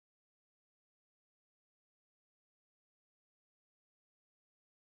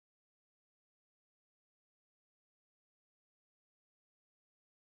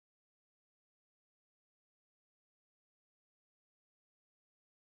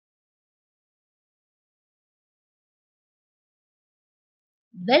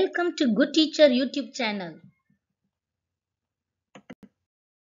Welcome to Good Teacher YouTube channel.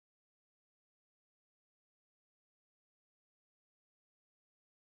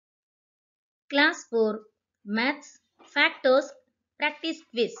 Class 4 Maths Factors Practice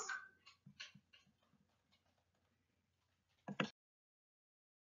Quiz.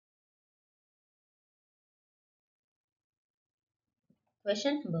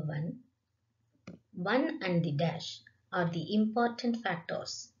 Question number 1. 1 and the dash are the important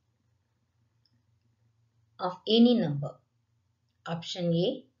factors of any number. Option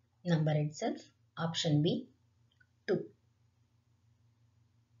A, number itself. Option B, 2.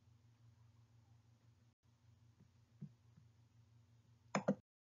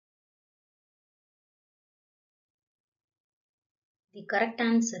 The correct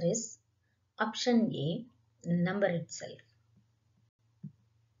answer is option A, number itself.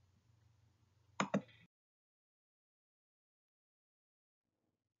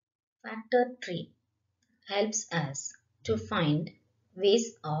 Factor tree helps us to find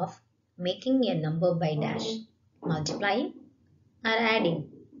ways of making a number by dash, multiplying or adding.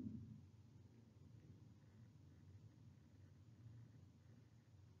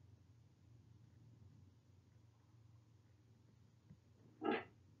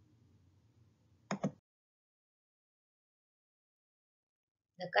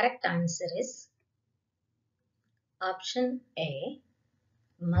 The correct answer is option A,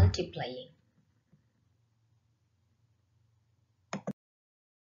 multiplying.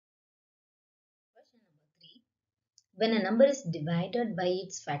 Question number 3. When a number is divided by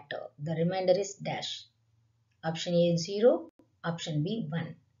its factor, the remainder is dash. Option A, 0. Option B,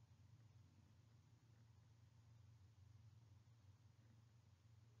 1.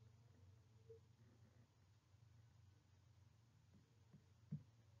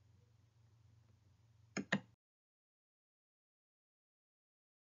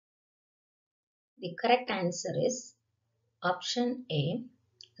 The correct answer is option A,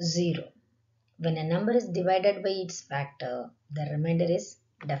 0. When a number is divided by its factor, the remainder is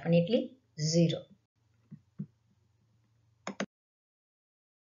definitely 0.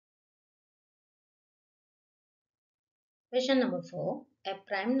 Question number 4. A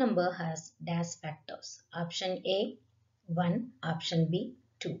prime number has dash factors. Option A, 1. Option B,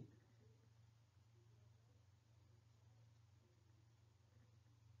 2.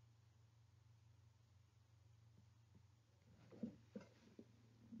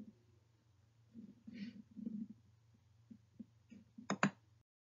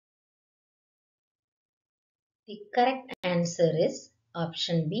 The correct answer is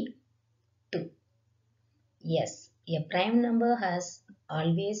option B, 2. Yes, a prime number has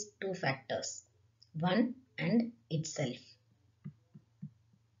always two factors, 1 and itself.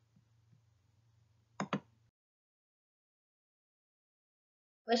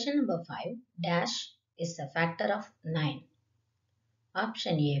 Question number 5. Dash is a factor of 9.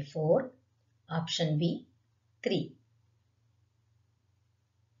 Option A, 4. Option B, 3.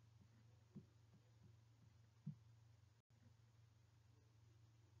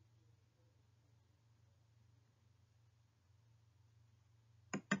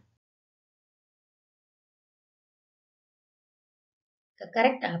 The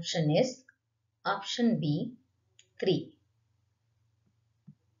correct option is option B, 3.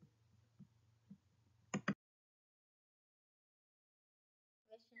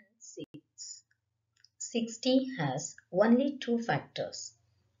 Question 6. 60 has only two factors.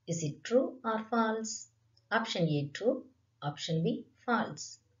 Is it true or false? Option A, true. Option B,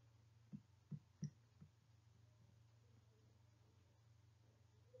 false.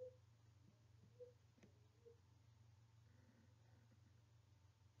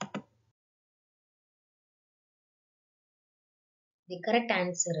 The correct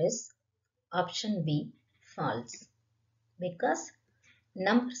answer is option B, false. Because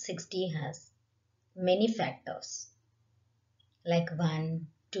number 60 has many factors like 1,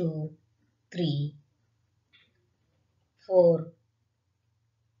 2, 3, 4,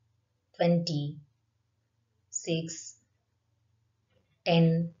 20, 6,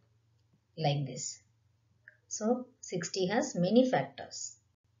 10, like this. So 60 has many factors.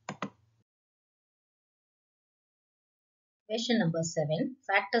 Question number 7.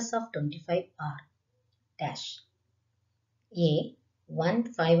 Factors of 25 are dash. A,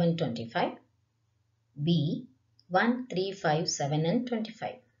 1, 5 and 25. B, 1, 3, 5, 7 and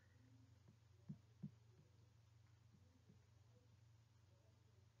 25.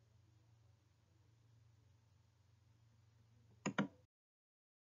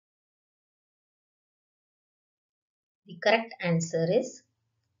 The correct answer is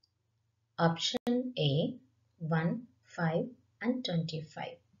option A, 1, 5, and 25.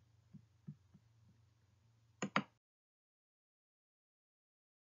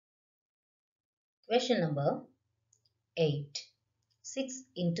 Question number 8. 6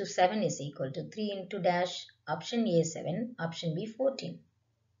 into 7 is equal to 3 into dash. Option A 7, option B 14.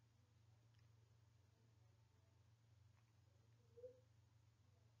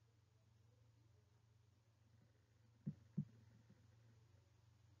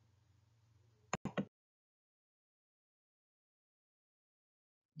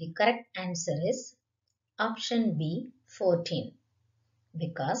 The correct answer is option B 14,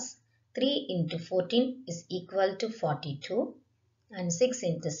 because 3 into 14 is equal to 42 and 6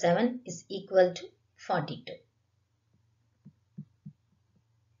 into 7 is equal to 42.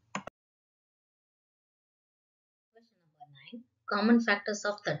 Question number 9. Common factors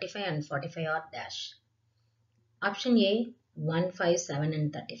of 35 and 45 are dash. Option A 1, 5, 7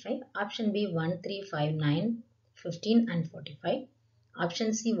 and 35. Option B 1, 3, 5, 9, 15 and 45.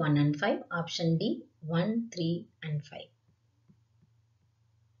 Option C 1 and 5. Option D 1, 3 and 5.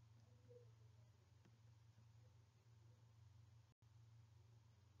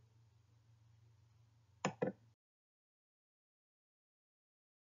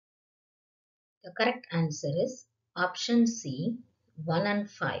 The correct answer is option C 1 and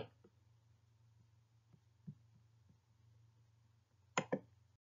 5.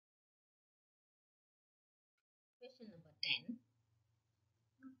 Question number 10.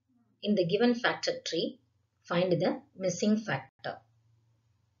 In the given factor tree, find the missing factor.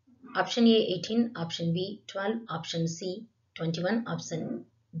 Option A 18, option B 12, option C 21, option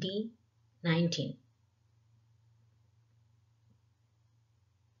D 19.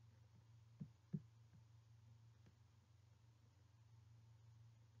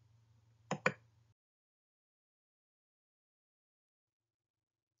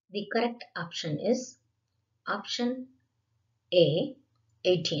 The correct option is option A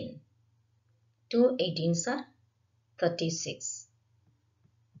 18. 2 18s are 36.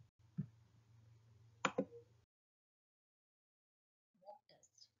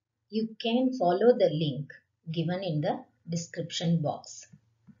 You can follow the link given in the description box.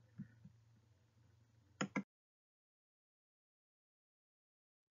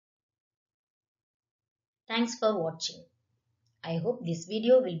 Thanks for watching. I hope this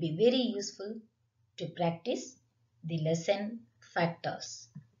video will be very useful to practice the lesson factors.